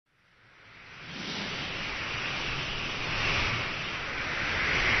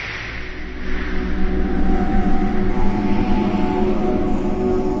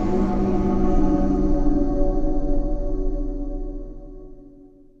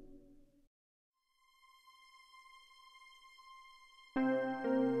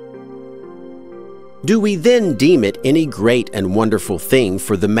Do we then deem it any great and wonderful thing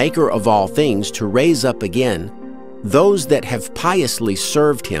for the Maker of all things to raise up again those that have piously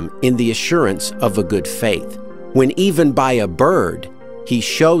served Him in the assurance of a good faith, when even by a bird He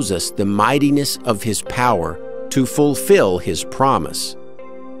shows us the mightiness of His power to fulfill His promise?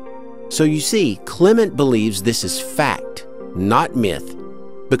 So you see, Clement believes this is fact, not myth,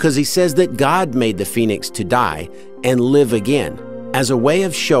 because he says that God made the phoenix to die and live again as a way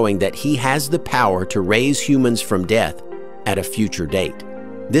of showing that He has the power to raise humans from death at a future date.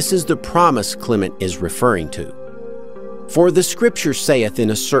 This is the promise Clement is referring to. For the Scripture saith in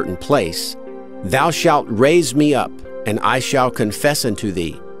a certain place, Thou shalt raise me up, and I shall confess unto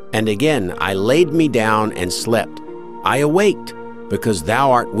thee. And again I laid me down and slept. I awaked, because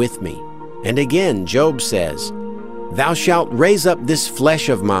thou art with me. And again Job says, Thou shalt raise up this flesh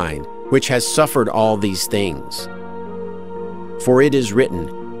of mine, which has suffered all these things. For it is written,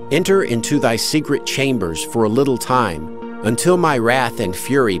 Enter into thy secret chambers for a little time, until my wrath and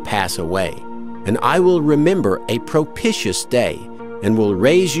fury pass away. And I will remember a propitious day, and will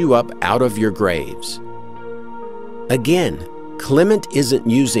raise you up out of your graves. Again, Clement isn't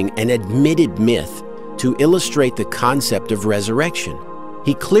using an admitted myth to illustrate the concept of resurrection.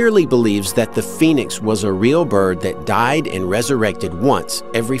 He clearly believes that the phoenix was a real bird that died and resurrected once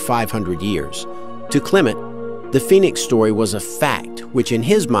every 500 years. To Clement, the phoenix story was a fact which in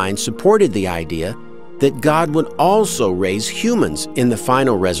his mind supported the idea that God would also raise humans in the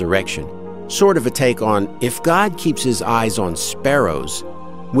final resurrection. Sort of a take on, if God keeps His eyes on sparrows,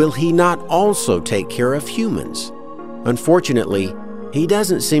 will He not also take care of humans? Unfortunately, He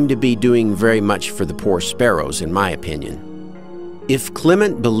doesn't seem to be doing very much for the poor sparrows, in my opinion. If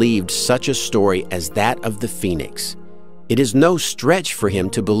Clement believed such a story as that of the phoenix, it is no stretch for him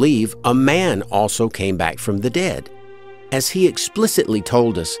to believe a man also came back from the dead. As he explicitly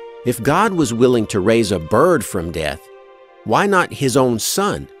told us, if God was willing to raise a bird from death, why not His own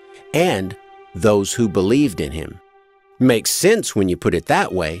Son and those who believed in Him? Makes sense when you put it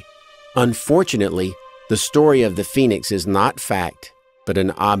that way. Unfortunately, the story of the phoenix is not fact, but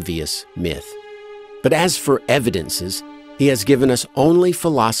an obvious myth. But as for evidences, he has given us only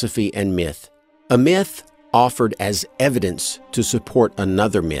philosophy and myth, a myth offered as evidence to support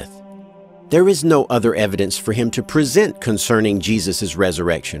another myth. There is no other evidence for him to present concerning Jesus'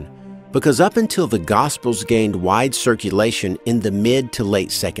 resurrection, because up until the Gospels gained wide circulation in the mid to late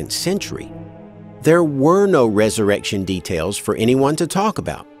 2nd century, there were no resurrection details for anyone to talk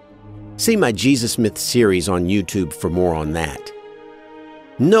about. See my Jesus Myth series on YouTube for more on that.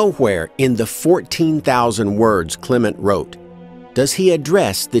 Nowhere in the 14,000 words Clement wrote does he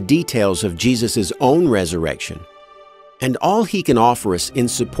address the details of Jesus' own resurrection, and all he can offer us in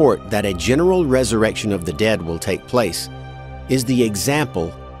support that a general resurrection of the dead will take place is the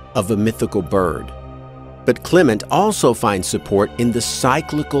example of a mythical bird. But Clement also finds support in the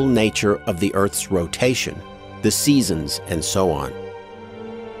cyclical nature of the earth's rotation, the seasons, and so on.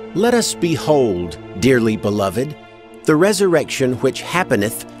 Let us behold, dearly beloved, the resurrection which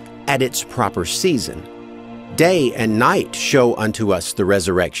happeneth at its proper season. Day and night show unto us the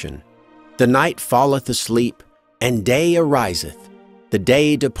resurrection. The night falleth asleep, and day ariseth. The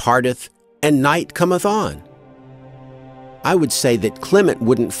day departeth, and night cometh on. I would say that Clement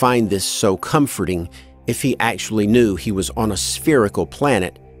wouldn't find this so comforting if he actually knew he was on a spherical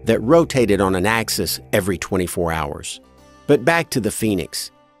planet that rotated on an axis every 24 hours. But back to the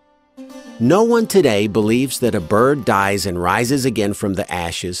phoenix. No one today believes that a bird dies and rises again from the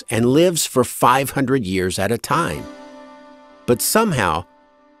ashes and lives for 500 years at a time. But somehow,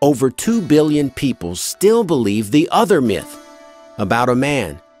 over 2 billion people still believe the other myth about a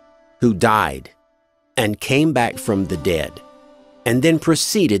man who died and came back from the dead, and then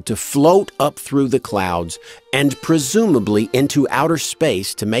proceeded to float up through the clouds and presumably into outer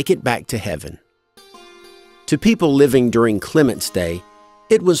space to make it back to heaven. To people living during Clement's day,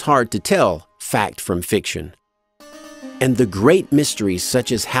 it was hard to tell fact from fiction. And the great mysteries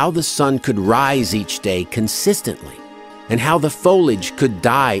such as how the sun could rise each day consistently, and how the foliage could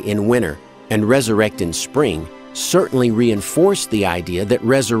die in winter and resurrect in spring certainly reinforced the idea that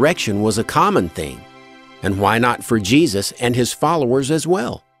resurrection was a common thing. And why not for Jesus and His followers as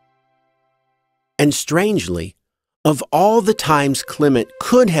well? And strangely, of all the times Clement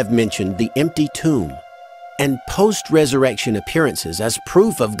could have mentioned the empty tomb and post-resurrection appearances as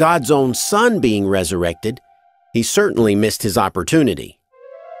proof of God's own Son being resurrected, he certainly missed his opportunity.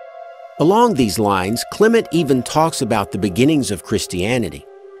 Along these lines, Clement even talks about the beginnings of Christianity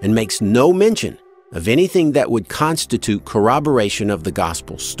and makes no mention of anything that would constitute corroboration of the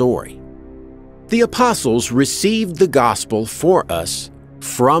gospel story. The apostles received the gospel for us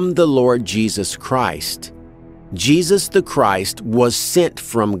from the Lord Jesus Christ. Jesus the Christ was sent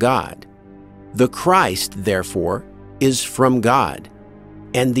from God. The Christ, therefore, is from God,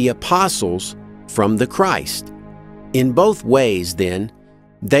 and the apostles from the Christ. In both ways, then,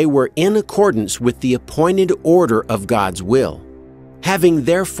 they were in accordance with the appointed order of God's will. Having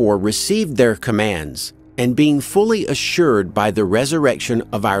therefore received their commands, and being fully assured by the resurrection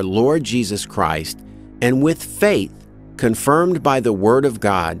of our Lord Jesus Christ, and with faith confirmed by the Word of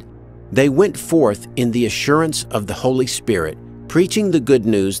God, they went forth in the assurance of the Holy Spirit, preaching the good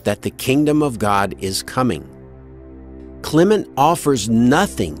news that the kingdom of God is coming. Clement offers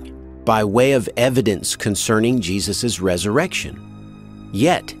nothing by way of evidence concerning Jesus' resurrection.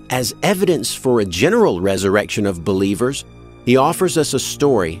 Yet, as evidence for a general resurrection of believers, he offers us a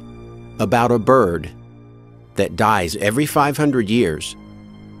story about a bird that dies every 500 years,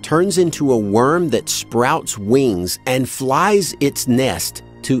 turns into a worm that sprouts wings and flies its nest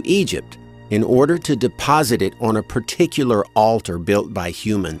to Egypt in order to deposit it on a particular altar built by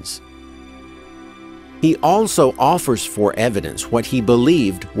humans. He also offers for evidence what he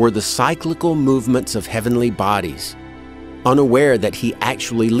believed were the cyclical movements of heavenly bodies, unaware that he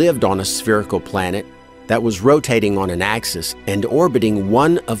actually lived on a spherical planet that was rotating on an axis and orbiting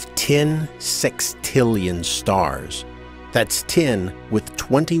one of 10 sextillion stars. That's 10 with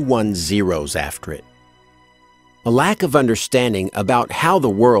 21 zeros after it. A lack of understanding about how the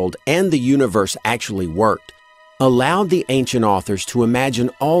world and the universe actually worked allowed the ancient authors to imagine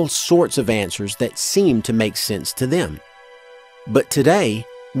all sorts of answers that seemed to make sense to them. But today,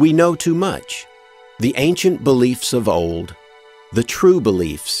 we know too much. The ancient beliefs of old, the true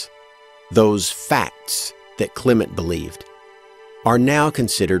beliefs, those facts that Clement believed, are now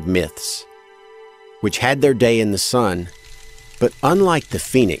considered myths, which had their day in the sun, but unlike the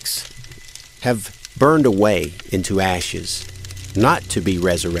phoenix, have burned away into ashes, not to be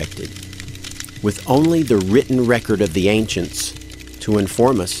resurrected, with only the written record of the ancients to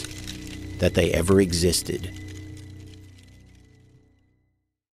inform us that they ever existed.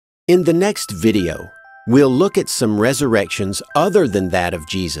 In the next video, we'll look at some resurrections other than that of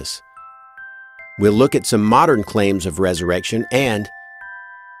Jesus. We'll look at some modern claims of resurrection and,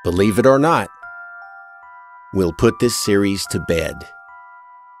 believe it or not, we'll put this series to bed.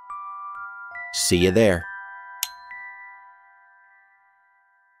 See you there.